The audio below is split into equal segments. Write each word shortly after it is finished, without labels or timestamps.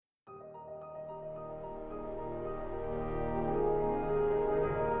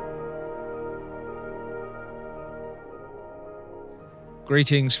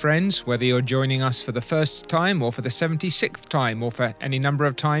Greetings, friends, whether you're joining us for the first time or for the 76th time or for any number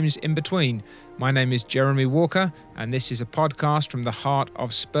of times in between. My name is Jeremy Walker, and this is a podcast from the heart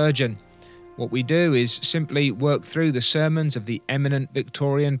of Spurgeon. What we do is simply work through the sermons of the eminent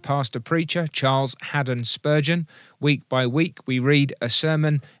Victorian pastor-preacher Charles Haddon Spurgeon. Week by week, we read a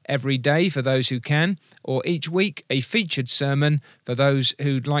sermon every day for those who can, or each week a featured sermon for those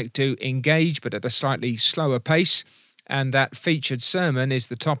who'd like to engage but at a slightly slower pace. And that featured sermon is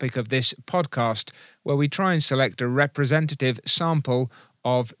the topic of this podcast, where we try and select a representative sample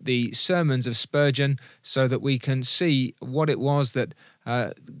of the sermons of Spurgeon so that we can see what it was that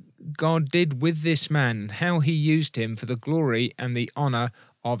God did with this man, how he used him for the glory and the honour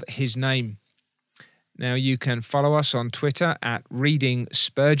of his name. Now, you can follow us on Twitter at Reading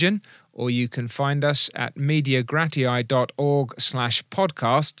Spurgeon, or you can find us at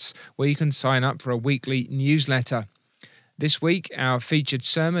mediagratiae.org/podcasts, where you can sign up for a weekly newsletter. This week, our featured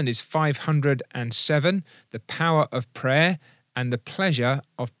sermon is 507, The Power of Prayer and the Pleasure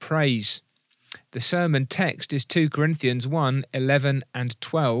of Praise. The sermon text is 2 Corinthians 1, 11 and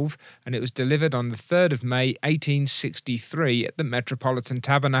 12, and it was delivered on the 3rd of May, 1863 at the Metropolitan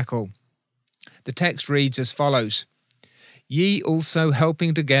Tabernacle. The text reads as follows: "Ye also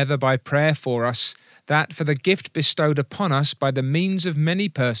helping together by prayer for us, that for the gift bestowed upon us by the means of many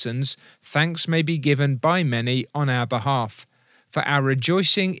persons, thanks may be given by many on our behalf. For our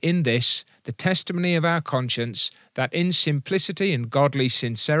rejoicing in this, the testimony of our conscience, that in simplicity and godly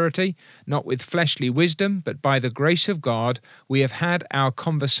sincerity, not with fleshly wisdom, but by the grace of God, we have had our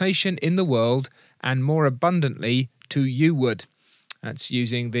conversation in the world, and more abundantly to you ward." That's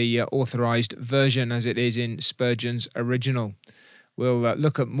using the authorized version as it is in Spurgeon's original. We'll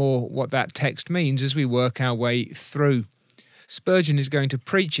look at more what that text means as we work our way through. Spurgeon is going to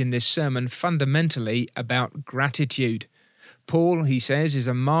preach in this sermon fundamentally about gratitude. Paul, he says, is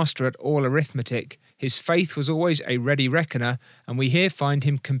a master at all arithmetic. His faith was always a ready reckoner, and we here find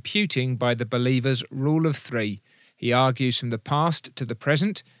him computing by the believer's rule of three. He argues from the past to the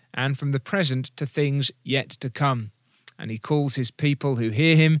present, and from the present to things yet to come. And he calls his people who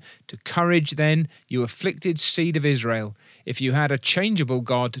hear him to courage then, you afflicted seed of Israel. If you had a changeable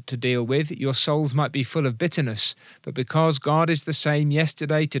God to deal with, your souls might be full of bitterness. But because God is the same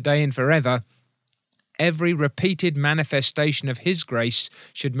yesterday, today, and forever, every repeated manifestation of his grace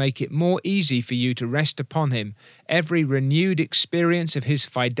should make it more easy for you to rest upon him. Every renewed experience of his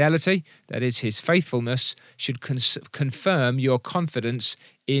fidelity, that is his faithfulness, should confirm your confidence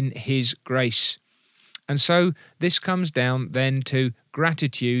in his grace. And so this comes down then to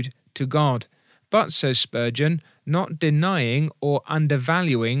gratitude to God. But, says Spurgeon, not denying or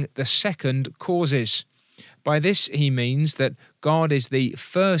undervaluing the second causes. By this he means that God is the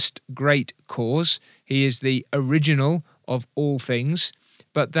first great cause, he is the original of all things,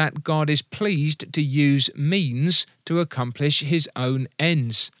 but that God is pleased to use means to accomplish his own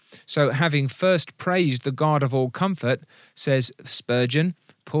ends. So having first praised the God of all comfort, says Spurgeon,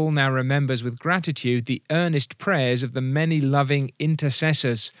 Paul now remembers with gratitude the earnest prayers of the many loving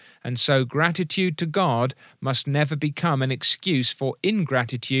intercessors, and so gratitude to God must never become an excuse for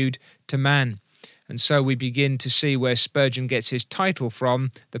ingratitude to man. And so we begin to see where Spurgeon gets his title from,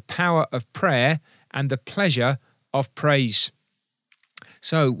 The Power of Prayer and the Pleasure of Praise.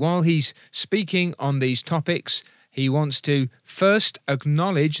 So while he's speaking on these topics, he wants to first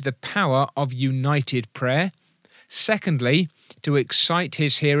acknowledge the power of united prayer. Secondly, to excite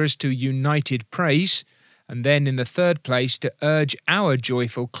his hearers to united praise, and then in the third place to urge our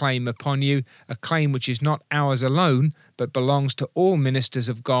joyful claim upon you, a claim which is not ours alone, but belongs to all ministers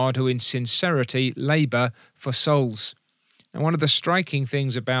of God who in sincerity labour for souls. And one of the striking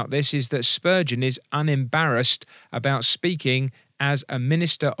things about this is that Spurgeon is unembarrassed about speaking as a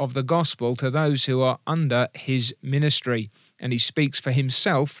minister of the gospel to those who are under his ministry, and he speaks for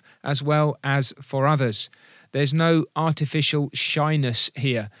himself as well as for others. There's no artificial shyness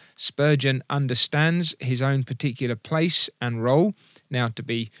here. Spurgeon understands his own particular place and role. Now, to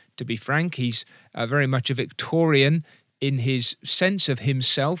be frank, he's very much a Victorian in his sense of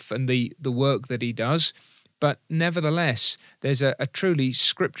himself and the work that he does. But nevertheless, there's a truly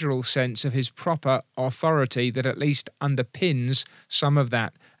scriptural sense of his proper authority that at least underpins some of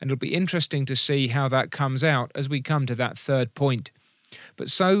that. And it'll be interesting to see how that comes out as we come to that third point. But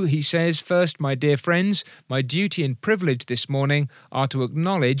so, he says, first, my dear friends, my duty and privilege this morning are to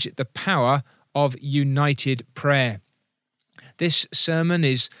acknowledge the power of united prayer. This sermon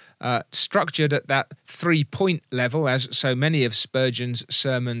is structured at that 3-point level, as so many of Spurgeon's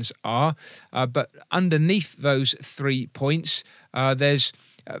sermons are, but underneath those 3 points, there's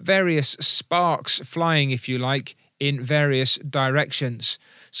various sparks flying, if you like, in various directions.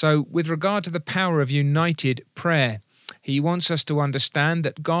 So with regard to the power of united prayer, he wants us to understand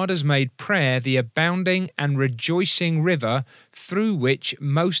that God has made prayer the abounding and rejoicing river through which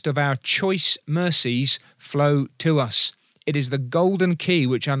most of our choice mercies flow to us. It is the golden key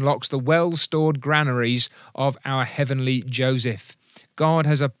which unlocks the well-stored granaries of our heavenly Joseph. God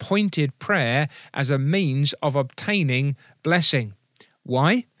has appointed prayer as a means of obtaining blessing.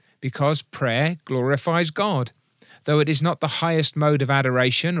 Why? Because prayer glorifies God. Though it is not the highest mode of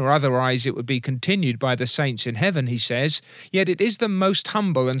adoration, or otherwise it would be continued by the saints in heaven, he says, yet it is the most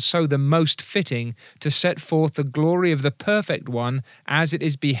humble and so the most fitting to set forth the glory of the perfect one as it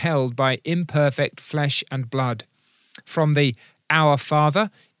is beheld by imperfect flesh and blood. From the Our Father,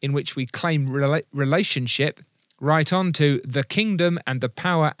 in which we claim relationship, right on to the kingdom and the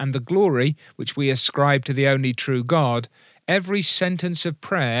power and the glory, which we ascribe to the only true God, every sentence of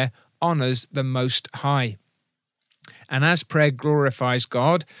prayer honours the Most High. And as prayer glorifies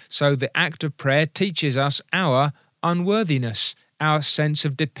God, so the act of prayer teaches us our unworthiness, our sense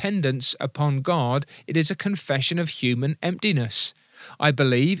of dependence upon God. It is a confession of human emptiness. I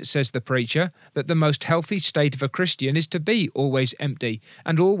believe, says the preacher, that the most healthy state of a Christian is to be always empty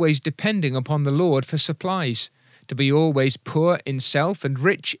and always depending upon the Lord for supplies, to be always poor in self and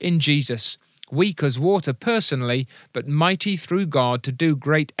rich in Jesus, weak as water personally, but mighty through God to do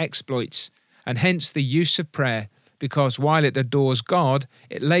great exploits, and hence the use of prayer, because while it adores God,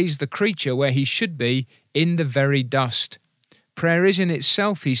 it lays the creature where he should be, in the very dust. Prayer is in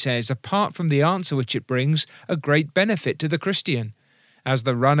itself, he says, apart from the answer which it brings, a great benefit to the Christian. As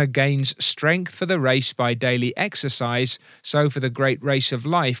the runner gains strength for the race by daily exercise, so for the great race of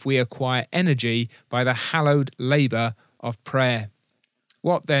life we acquire energy by the hallowed labour of prayer.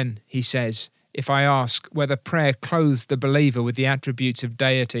 What then, he says, if I ask whether prayer clothes the believer with the attributes of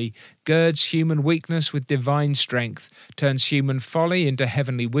deity, girds human weakness with divine strength, turns human folly into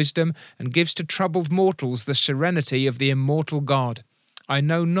heavenly wisdom, and gives to troubled mortals the serenity of the immortal God? I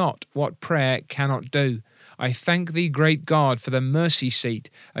know not what prayer cannot do. I thank thee, great God, for the mercy seat,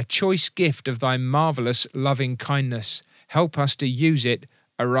 a choice gift of thy marvellous loving kindness. Help us to use it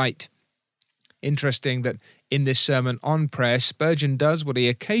aright. Interesting that in this sermon on prayer, Spurgeon does what he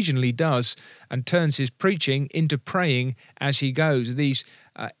occasionally does and turns his preaching into praying as he goes. These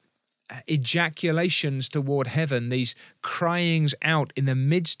ejaculations toward heaven, these cryings out in the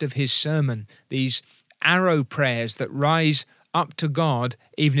midst of his sermon, these arrow prayers that rise up to God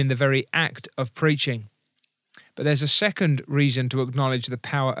even in the very act of preaching. But there's a second reason to acknowledge the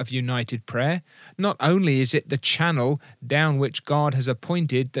power of united prayer. Not only is it the channel down which God has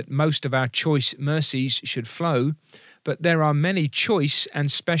appointed that most of our choice mercies should flow, but there are many choice and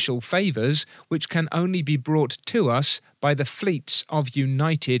special favours which can only be brought to us by the fleets of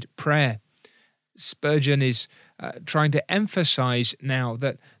united prayer. Spurgeon is trying to emphasise now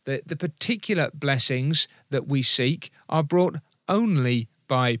that the particular blessings that we seek are brought only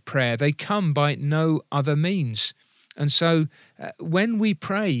by prayer. They come by no other means. And so when we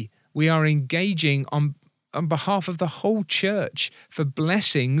pray, we are engaging on behalf of the whole church for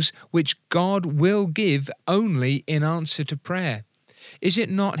blessings which God will give only in answer to prayer. Is it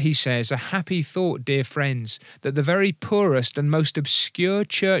not, he says, a happy thought, dear friends, that the very poorest and most obscure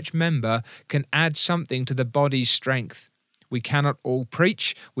church member can add something to the body's strength? We cannot all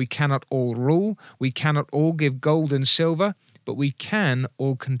preach, we cannot all rule, we cannot all give gold and silver, but we can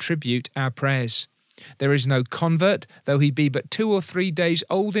all contribute our prayers. There is no convert, though he be but 2 or 3 days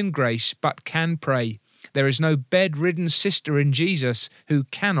old in grace, but can pray. There is no bedridden sister in Jesus who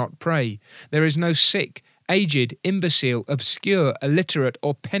cannot pray. There is no sick, aged, imbecile, obscure, illiterate,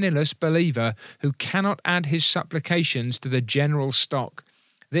 or penniless believer who cannot add his supplications to the general stock.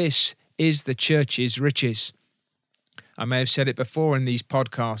 This is the church's riches. I may have said it before in these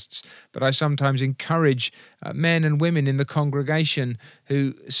podcasts, but I sometimes encourage men and women in the congregation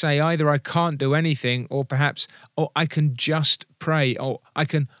who say either I can't do anything or perhaps, I can just pray, or I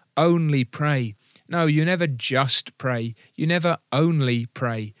can only pray. No, you never just pray. You never only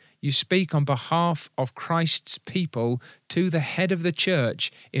pray. You speak on behalf of Christ's people to the head of the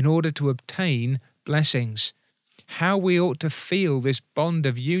church in order to obtain blessings. How we ought to feel this bond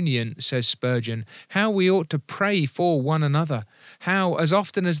of union, says Spurgeon. How we ought to pray for one another. How, as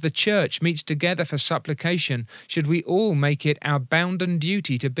often as the church meets together for supplication, should we all make it our bounden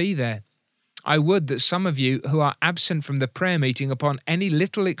duty to be there. I would that some of you who are absent from the prayer meeting upon any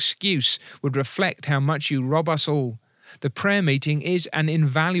little excuse would reflect how much you rob us all. The prayer meeting is an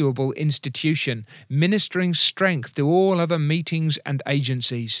invaluable institution, ministering strength to all other meetings and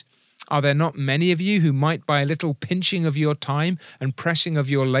agencies. Are there not many of you who might, by a little pinching of your time and pressing of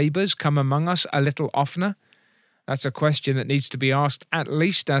your labours, come among us a little oftener? That's a question that needs to be asked at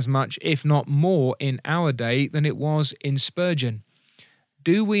least as much, if not more, in our day than it was in Spurgeon.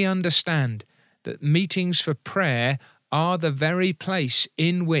 Do we understand that meetings for prayer are the very place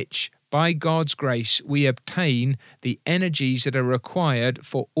in which, by God's grace, we obtain the energies that are required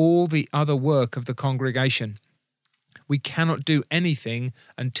for all the other work of the congregation? We cannot do anything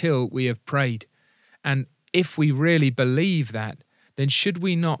until we have prayed. And if we really believe that, then should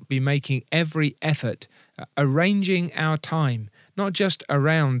we not be making every effort, arranging our time, not just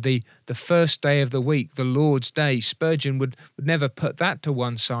around the first day of the week, the Lord's Day? Spurgeon would never put that to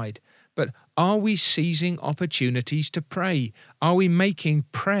one side. But are we seizing opportunities to pray? Are we making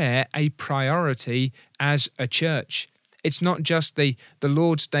prayer a priority as a church? It's not just the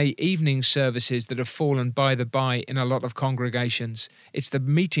Lord's Day evening services that have fallen by the by in a lot of congregations. It's the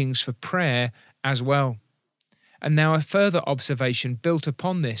meetings for prayer as well. And now a further observation built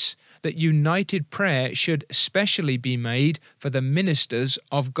upon this, that united prayer should specially be made for the ministers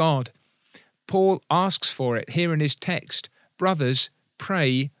of God. Paul asks for it here in his text. Brothers,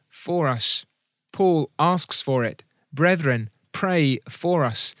 pray for us. Paul asks for it. Brethren, pray for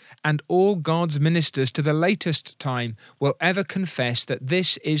us. And all God's ministers to the latest time will ever confess that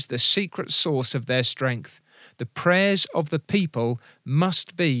this is the secret source of their strength. The prayers of the people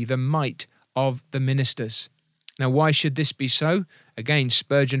must be the might of the ministers. Now, why should this be so? Again,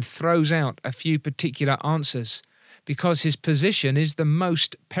 Spurgeon throws out a few particular answers. Because his position is the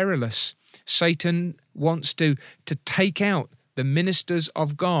most perilous. Satan wants to take out the ministers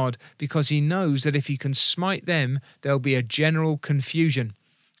of God because he knows that if he can smite them, there'll be a general confusion.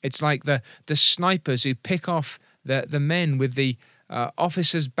 It's like the snipers who pick off the men with the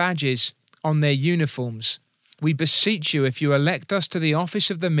officers' badges on their uniforms. We beseech you, if you elect us to the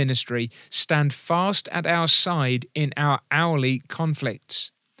office of the ministry, stand fast at our side in our hourly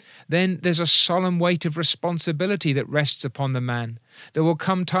conflicts. Then there's a solemn weight of responsibility that rests upon the man. There will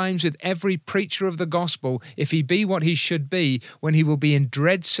come times with every preacher of the gospel, if he be what he should be, when he will be in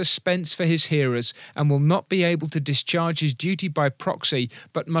dread suspense for his hearers and will not be able to discharge his duty by proxy,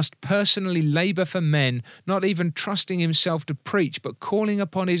 but must personally labour for men, not even trusting himself to preach, but calling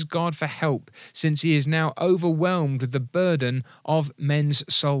upon his God for help, since he is now overwhelmed with the burden of men's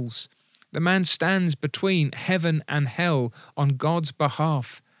souls. The man stands between heaven and hell on God's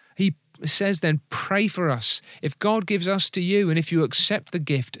behalf. He says then, pray for us. If God gives us to you, and if you accept the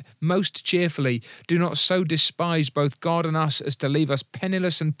gift most cheerfully, do not so despise both God and us as to leave us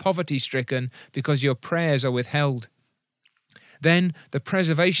penniless and poverty-stricken because your prayers are withheld. Then the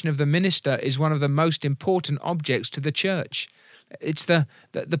preservation of the minister is one of the most important objects to the church. It's the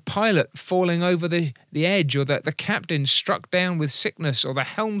pilot falling over the edge, or the captain struck down with sickness, or the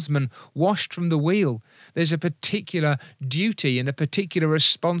helmsman washed from the wheel. There's a particular duty and a particular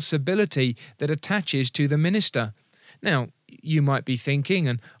responsibility that attaches to the minister. Now, you might be thinking,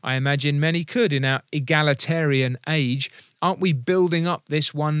 and I imagine many could in our egalitarian age, aren't we building up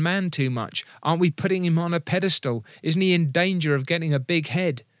this one man too much? Aren't we putting him on a pedestal? Isn't he in danger of getting a big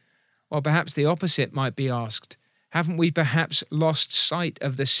head? Well, perhaps the opposite might be asked. Haven't we perhaps lost sight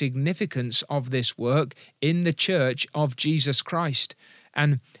of the significance of this work in the church of Jesus Christ?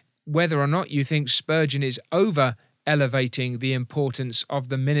 And whether or not you think Spurgeon is over-elevating the importance of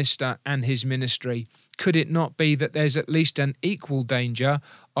the minister and his ministry, could it not be that there's at least an equal danger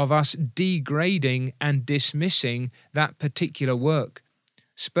of us degrading and dismissing that particular work?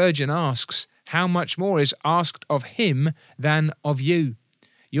 Spurgeon asks, how much more is asked of him than of you?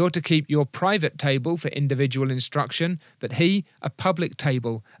 You're to keep your private table for individual instruction, but he, a public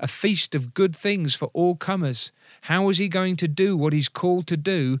table, a feast of good things for all comers. How is he going to do what he's called to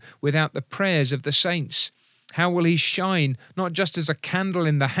do without the prayers of the saints? How will he shine, not just as a candle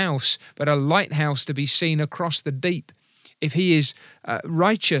in the house, but a lighthouse to be seen across the deep? If he is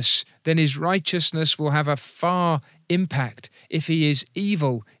righteous, then his righteousness will have a far impact. If he is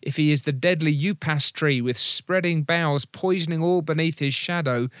evil, if he is the deadly upas tree with spreading boughs poisoning all beneath his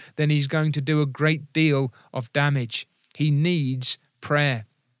shadow, then he's going to do a great deal of damage. He needs prayer.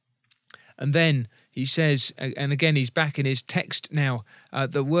 And then he says, and again he's back in his text now,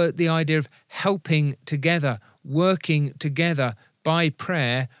 the idea of helping together, working together by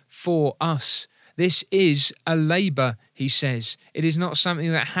prayer for us. This is a labour, he says. It is not something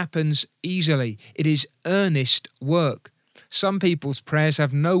that happens easily. It is earnest work. Some people's prayers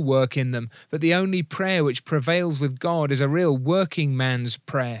have no work in them, but the only prayer which prevails with God is a real working man's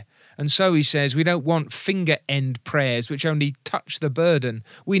prayer. And so he says we don't want finger-end prayers which only touch the burden.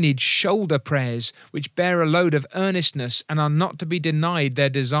 We need shoulder prayers which bear a load of earnestness and are not to be denied their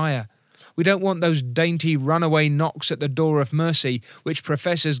desire. We don't want those dainty runaway knocks at the door of mercy which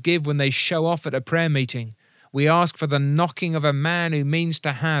professors give when they show off at a prayer meeting. We ask for the knocking of a man who means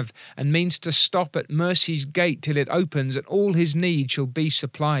to have and means to stop at mercy's gate till it opens and all his need shall be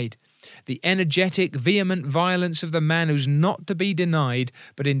supplied. The energetic, vehement violence of the man who's not to be denied,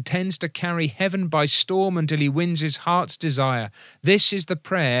 but intends to carry heaven by storm until he wins his heart's desire. This is the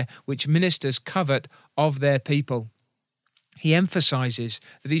prayer which ministers covet of their people. He emphasizes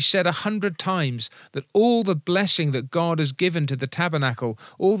that he's said 100 times that all the blessing that God has given to the tabernacle,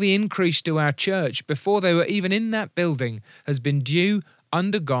 all the increase to our church before they were even in that building, has been due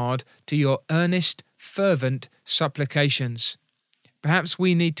under God to your earnest, fervent supplications. Perhaps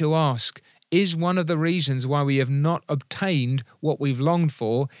we need to ask, is one of the reasons why we have not obtained what we've longed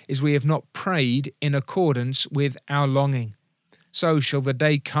for is we have not prayed in accordance with our longing? So shall the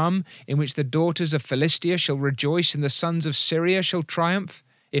day come in which the daughters of Philistia shall rejoice and the sons of Syria shall triumph?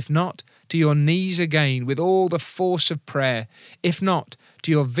 If not, to your knees again with all the force of prayer. If not,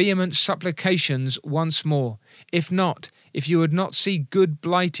 to your vehement supplications once more. If not, if you would not see good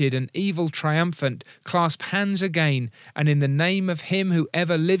blighted and evil triumphant, clasp hands again, and in the name of him who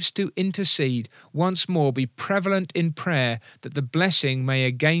ever lives to intercede, once more be prevalent in prayer, that the blessing may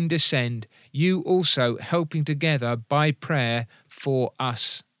again descend, you also helping together by prayer for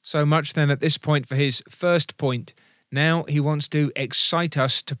us. So much then at this point for his first point. Now he wants to excite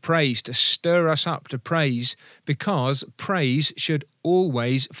us to praise, to stir us up to praise, because praise should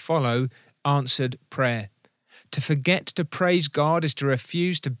always follow answered prayer. To forget to praise God is to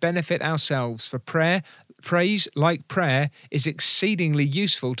refuse to benefit ourselves, for praise, like prayer, is exceedingly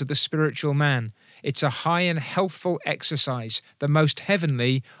useful to the spiritual man. It's a high and healthful exercise, the most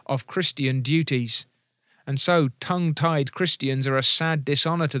heavenly of Christian duties. And so tongue-tied Christians are a sad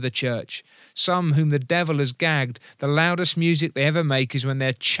dishonour to the church. Some whom the devil has gagged, the loudest music they ever make is when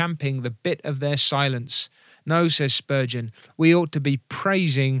they're champing the bit of their silence. No, says Spurgeon, we ought to be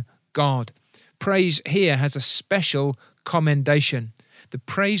praising God. Praise here has a special commendation. The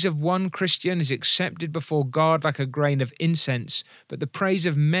praise of one Christian is accepted before God like a grain of incense, but the praise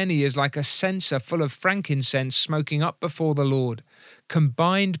of many is like a censer full of frankincense smoking up before the Lord.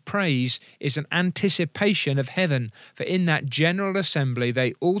 Combined praise is an anticipation of heaven, for in that general assembly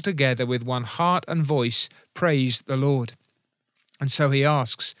they all together with one heart and voice praise the Lord. And so he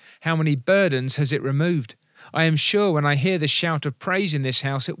asks, how many burdens has it removed? I am sure when I hear the shout of praise in this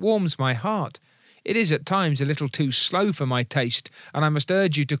house, it warms my heart. It is at times a little too slow for my taste, and I must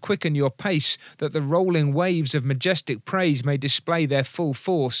urge you to quicken your pace, that the rolling waves of majestic praise may display their full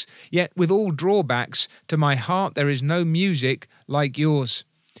force. Yet with all drawbacks, to my heart there is no music like yours.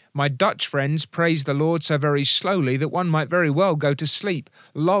 My Dutch friends praise the Lord so very slowly that one might very well go to sleep,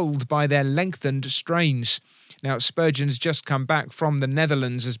 lulled by their lengthened strains. Now, Spurgeon's just come back from the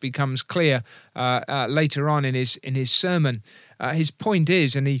Netherlands, as becomes clear later on in his sermon. His point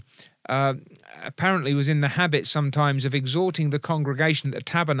is, and he apparently was in the habit sometimes of exhorting the congregation at the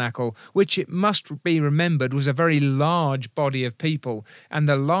tabernacle, which it must be remembered was a very large body of people, and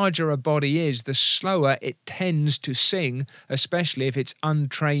the larger a body is, the slower it tends to sing, especially if it's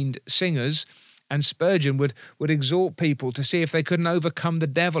untrained singers. And Spurgeon would exhort people to see if they couldn't overcome the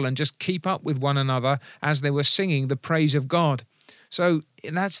devil and just keep up with one another as they were singing the praise of God. So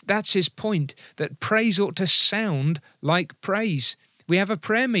that's his point, that praise ought to sound like praise. We have a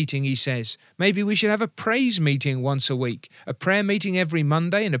prayer meeting, he says. Maybe we should have a praise meeting once a week, a prayer meeting every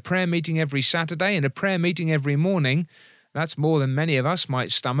Monday and a prayer meeting every Saturday and a prayer meeting every morning. That's more than many of us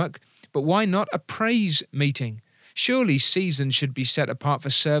might stomach. But why not a praise meeting? Surely seasons should be set apart for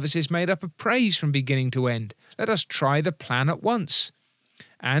services made up of praise from beginning to end. Let us try the plan at once.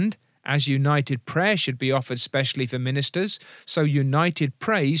 And as united prayer should be offered specially for ministers, so united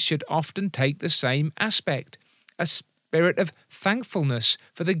praise should often take the same aspect, a spirit of thankfulness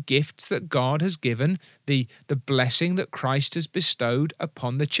for the gifts that God has given, the blessing that Christ has bestowed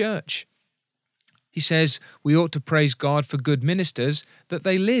upon the church. He says we ought to praise God for good ministers that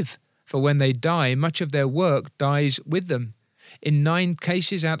they live, for when they die, much of their work dies with them. In 9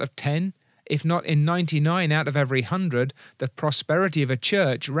 cases out of 10, if not in 99 out of every 100, the prosperity of a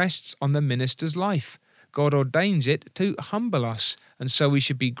church rests on the minister's life. God ordains it to humble us, and so we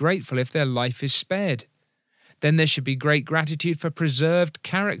should be grateful if their life is spared. Then there should be great gratitude for preserved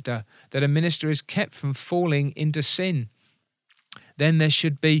character, that a minister is kept from falling into sin. Then there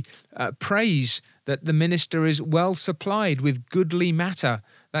should be praise that the minister is well supplied with goodly matter.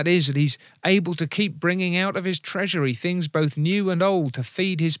 That is, that he's able to keep bringing out of his treasury things both new and old to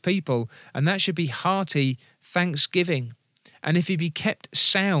feed his people, and that should be hearty thanksgiving. And if he be kept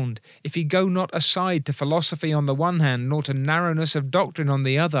sound, if he go not aside to philosophy on the one hand, nor to narrowness of doctrine on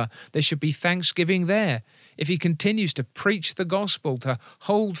the other, there should be thanksgiving there. If he continues to preach the gospel, to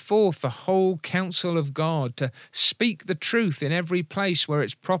hold forth the whole counsel of God, to speak the truth in every place where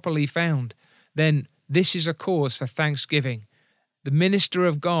it's properly found, then this is a cause for thanksgiving. The minister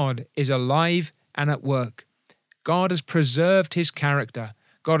of God is alive and at work. God has preserved his character.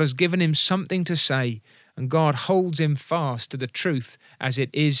 God has given him something to say, and God holds him fast to the truth as it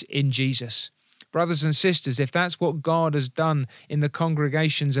is in Jesus. Brothers and sisters, if that's what God has done in the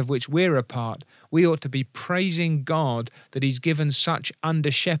congregations of which we're a part, we ought to be praising God that he's given such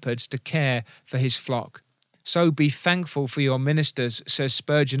under-shepherds to care for his flock. So be thankful for your ministers, says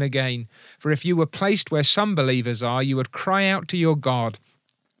Spurgeon again, for if you were placed where some believers are, you would cry out to your God,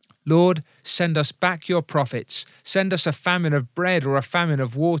 Lord, send us back your prophets. Send us a famine of bread or a famine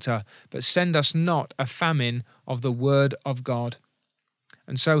of water, but send us not a famine of the word of God.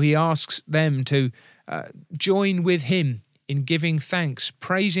 And so he asks them to join with him in giving thanks,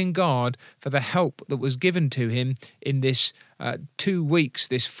 praising God for the help that was given to him in this 2 weeks,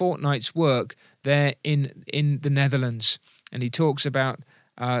 this fortnight's work there in the Netherlands. And he talks about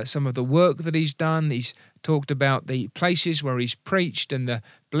some of the work that he's done. He's talked about the places where he's preached and the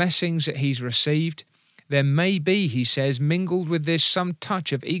blessings that he's received. There may be, he says, mingled with this some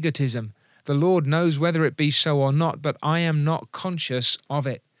touch of egotism. The Lord knows whether it be so or not, but I am not conscious of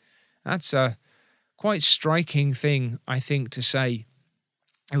it. That's a quite striking thing, I think, to say.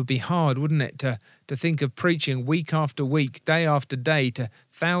 It would be hard, wouldn't it, to think of preaching week after week, day after day, to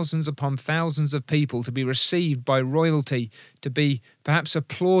thousands upon thousands of people, to be received by royalty, to be perhaps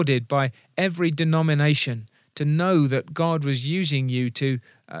applauded by every denomination, to know that God was using you to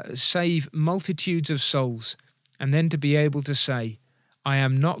save multitudes of souls, and then to be able to say, I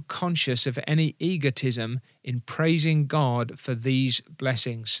am not conscious of any egotism in praising God for these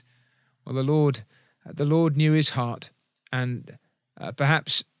blessings. Well, the Lord knew his heart, and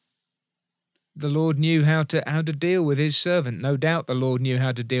perhaps the Lord knew how to deal with his servant. No doubt the Lord knew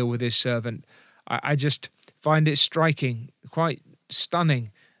how to deal with his servant. I just find it striking, quite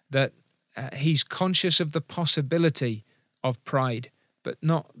stunning, that he's conscious of the possibility of pride, but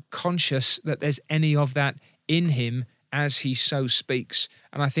not conscious that there's any of that in him as he so speaks.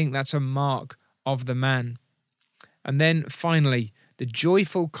 And I think that's a mark of the man. And then finally, the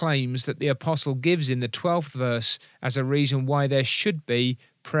joyful claims that the apostle gives in the 12th verse as a reason why there should be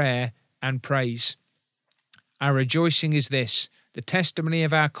prayer and praise. Our rejoicing is this, the testimony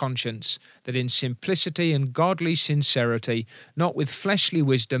of our conscience, that in simplicity and godly sincerity, not with fleshly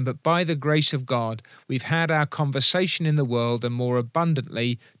wisdom, but by the grace of God, we've had our conversation in the world and more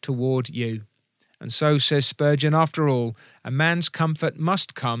abundantly toward you. And so, says Spurgeon, after all, a man's comfort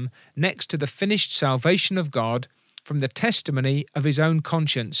must come, next to the finished salvation of God, from the testimony of his own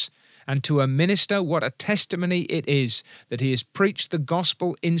conscience. And to a minister, what a testimony it is that he has preached the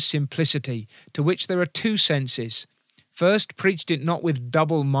gospel in simplicity, to which there are two senses. First, preached it not with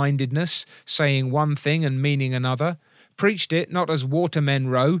double-mindedness, saying one thing and meaning another. Preached it not as watermen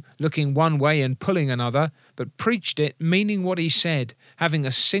row, looking one way and pulling another, but preached it meaning what he said, having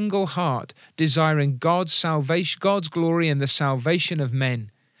a single heart, desiring God's salvation, God's glory and the salvation of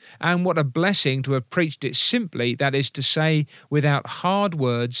men. And what a blessing to have preached it simply, that is to say, without hard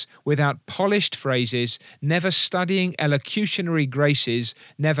words, without polished phrases, never studying elocutionary graces,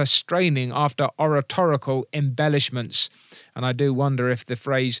 never straining after oratorical embellishments. And I do wonder if the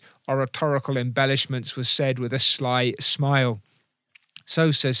phrase oratorical embellishments was said with a sly smile.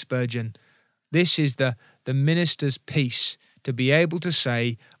 So, says Spurgeon, this is the minister's peace, to be able to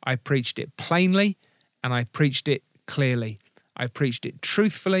say, I preached it plainly and I preached it clearly. I preached it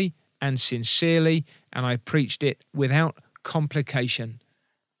truthfully and sincerely, and I preached it without complication.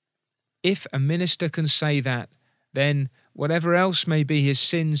 If a minister can say that, then whatever else may be his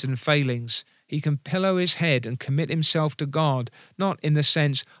sins and failings, he can pillow his head and commit himself to God, not in the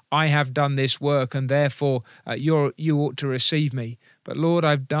sense, I have done this work and therefore you ought to receive me, but Lord,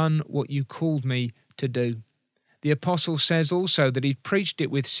 I've done what you called me to do. The apostle says also that he preached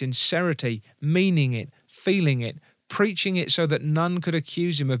it with sincerity, meaning it, feeling it, preaching it so that none could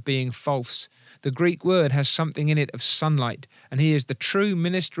accuse him of being false. The Greek word has something in it of sunlight, and he is the true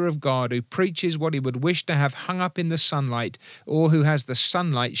minister of God who preaches what he would wish to have hung up in the sunlight, or who has the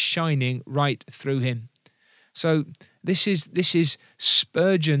sunlight shining right through him. So this is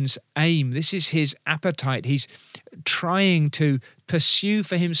Spurgeon's aim. This is his appetite. He's trying to pursue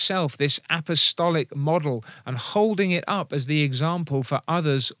for himself this apostolic model and holding it up as the example for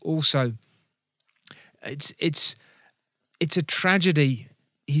others also. It's a tragedy,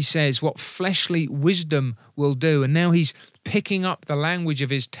 he says what fleshly wisdom will do. And now he's picking up the language of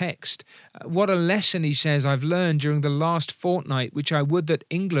his text. What a lesson, he says, I've learned during the last fortnight, which I would that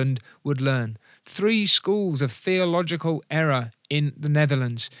England would learn. 3 schools of theological error in the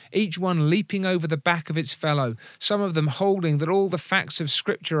Netherlands, each one leaping over the back of its fellow, some of them holding that all the facts of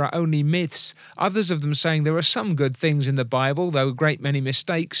Scripture are only myths, others of them saying there are some good things in the Bible, though a great many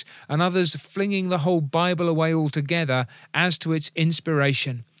mistakes, and others flinging the whole Bible away altogether as to its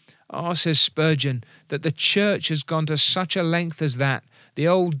inspiration. Says Spurgeon, that the church has gone to such a length as that, the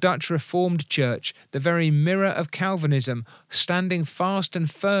old Dutch Reformed Church, the very mirror of Calvinism, standing fast and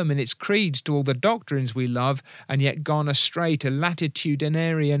firm in its creeds to all the doctrines we love, and yet gone astray to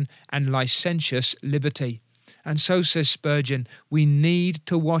latitudinarian and licentious liberty. And so, says Spurgeon, we need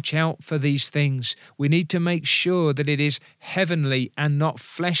to watch out for these things. We need to make sure that it is heavenly and not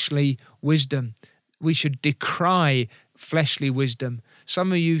fleshly wisdom. We should decry fleshly wisdom.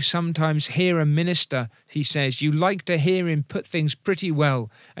 Some of you sometimes hear a minister, he says, you like to hear him put things pretty well,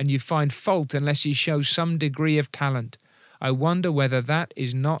 and you find fault unless he shows some degree of talent. I wonder whether that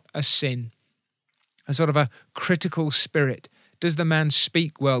is not a sin, a sort of a critical spirit. Does the man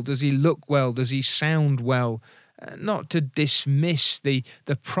speak well? Does he look well? Does he sound well? Not to dismiss the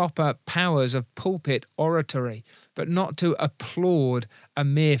proper powers of pulpit oratory, but not to applaud a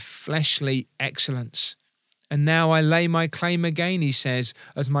mere fleshly excellence. And now I lay my claim again, he says,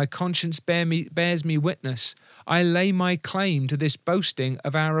 as my conscience bears me witness. I lay my claim to this boasting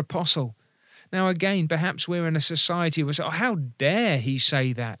of our apostle. Now again, perhaps we're in a society where, how dare he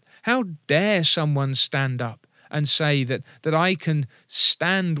say that? How dare someone stand up and say that I can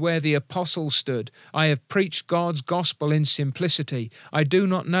stand where the apostle stood? I have preached God's gospel in simplicity. I do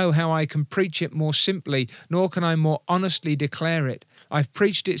not know how I can preach it more simply, nor can I more honestly declare it. I've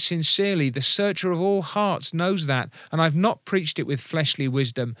preached it sincerely. The searcher of all hearts knows that, and I've not preached it with fleshly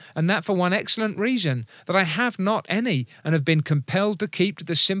wisdom, and that for one excellent reason, that I have not any, and have been compelled to keep to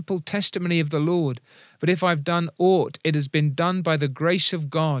the simple testimony of the Lord. But if I've done aught, it has been done by the grace of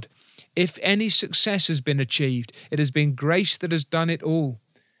God. If any success has been achieved, it has been grace that has done it all.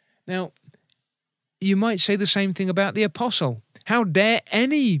 Now, you might say the same thing about the apostle. How dare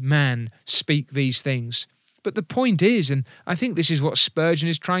any man speak these things? But the point is, and I think this is what Spurgeon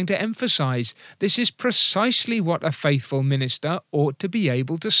is trying to emphasize, this is precisely what a faithful minister ought to be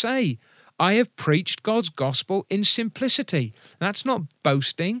able to say. I have preached God's gospel in simplicity. That's not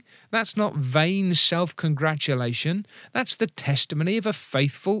boasting. That's not vain self-congratulation. That's the testimony of a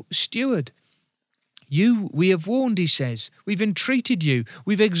faithful steward. You we have warned, he says. We've entreated you.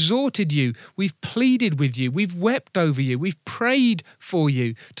 We've exhorted you. We've pleaded with you. We've wept over you. We've prayed for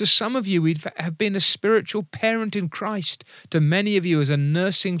you. To some of you, we have been a spiritual parent in Christ. To many of you as a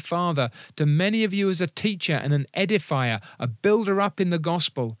nursing father. To many of you as a teacher and an edifier, a builder up in the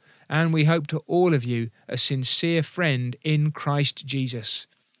gospel. And we hope to all of you a sincere friend in Christ Jesus.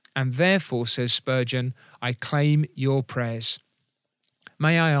 And therefore, says Spurgeon, I claim your prayers.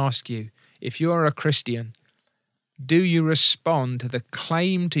 May I ask you, if you are a Christian, do you respond to the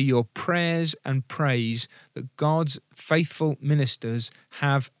claim to your prayers and praise that God's faithful ministers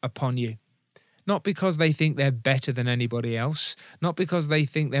have upon you? Not because they think they're better than anybody else, not because they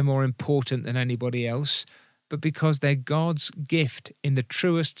think they're more important than anybody else, but because they're God's gift in the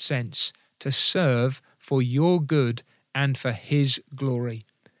truest sense to serve for your good and for his glory.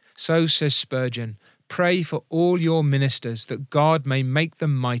 So says Spurgeon, pray for all your ministers that God may make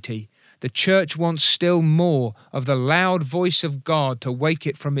them mighty. The church wants still more of the loud voice of God to wake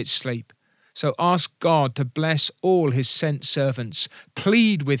it from its sleep. So ask God to bless all his sent servants.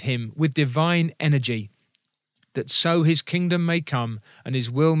 Plead with him with divine energy, that so his kingdom may come and his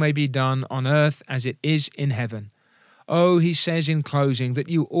will may be done on earth as it is in heaven. Oh, he says in closing, that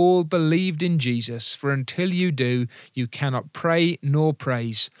you all believed in Jesus, for until you do, you cannot pray nor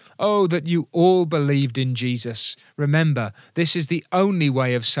praise. Oh, that you all believed in Jesus. Remember, this is the only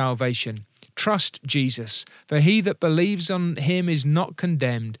way of salvation. Trust Jesus, for he that believes on him is not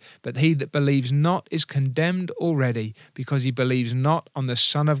condemned, but he that believes not is condemned already, because he believes not on the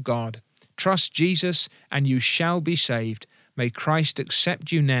Son of God. Trust Jesus, and you shall be saved. May Christ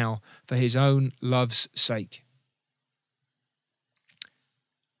accept you now for his own love's sake.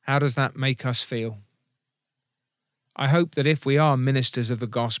 How does that make us feel? I hope that if we are ministers of the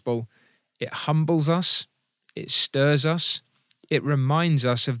gospel, it humbles us, it stirs us, it reminds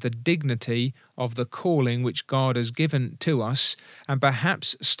us of the dignity of the calling which God has given to us, and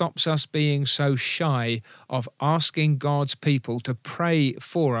perhaps stops us being so shy of asking God's people to pray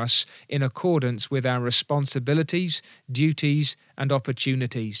for us in accordance with our responsibilities, duties, and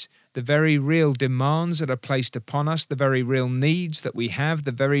opportunities. The very real demands that are placed upon us, the very real needs that we have,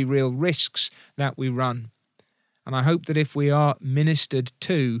 the very real risks that we run. And I hope that if we are ministered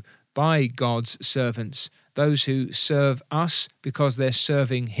to by God's servants, those who serve us because they're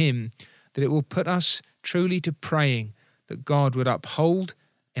serving Him, that it will put us truly to praying that God would uphold,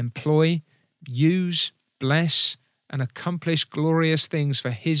 employ, use, bless, and accomplish glorious things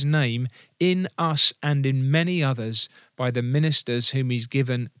for His name in us and in many others by the ministers whom He's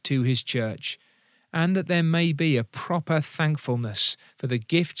given to His church, and that there may be a proper thankfulness for the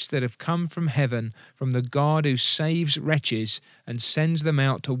gifts that have come from heaven, from the God who saves wretches and sends them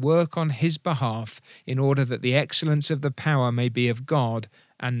out to work on His behalf, in order that the excellence of the power may be of God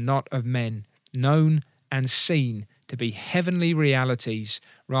and not of men, known and seen to be heavenly realities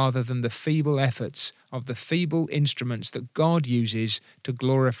rather than the feeble efforts of the feeble instruments that God uses to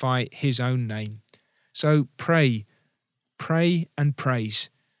glorify His own name. So pray and praise.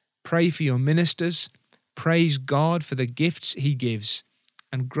 Pray for your ministers, praise God for the gifts He gives,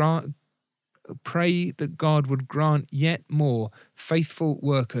 and pray that God would grant yet more faithful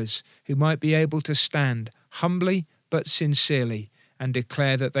workers who might be able to stand humbly but sincerely and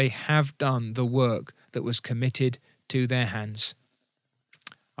declare that they have done the work that was committed to their hands.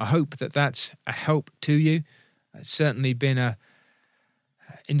 I hope that that's a help to you. It's certainly been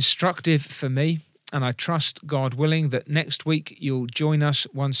instructive for me. And I trust, God willing, that next week you'll join us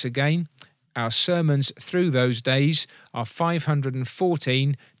once again. Our sermons through those days are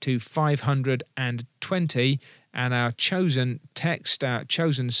 514 to 520, and our chosen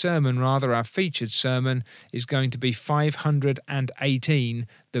sermon, our featured sermon, is going to be 518,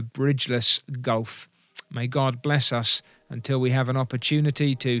 The Bridgeless Gulf. May God bless us until we have an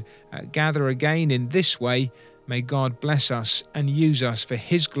opportunity to gather again in this way. May God bless us and use us for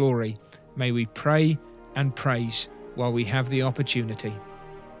His glory. May we pray and praise while we have the opportunity.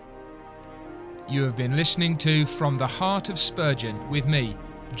 You have been listening to From the Heart of Spurgeon with me,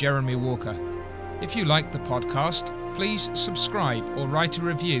 Jeremy Walker. If you like the podcast, please subscribe or write a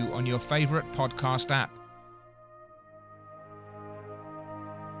review on your favourite podcast app.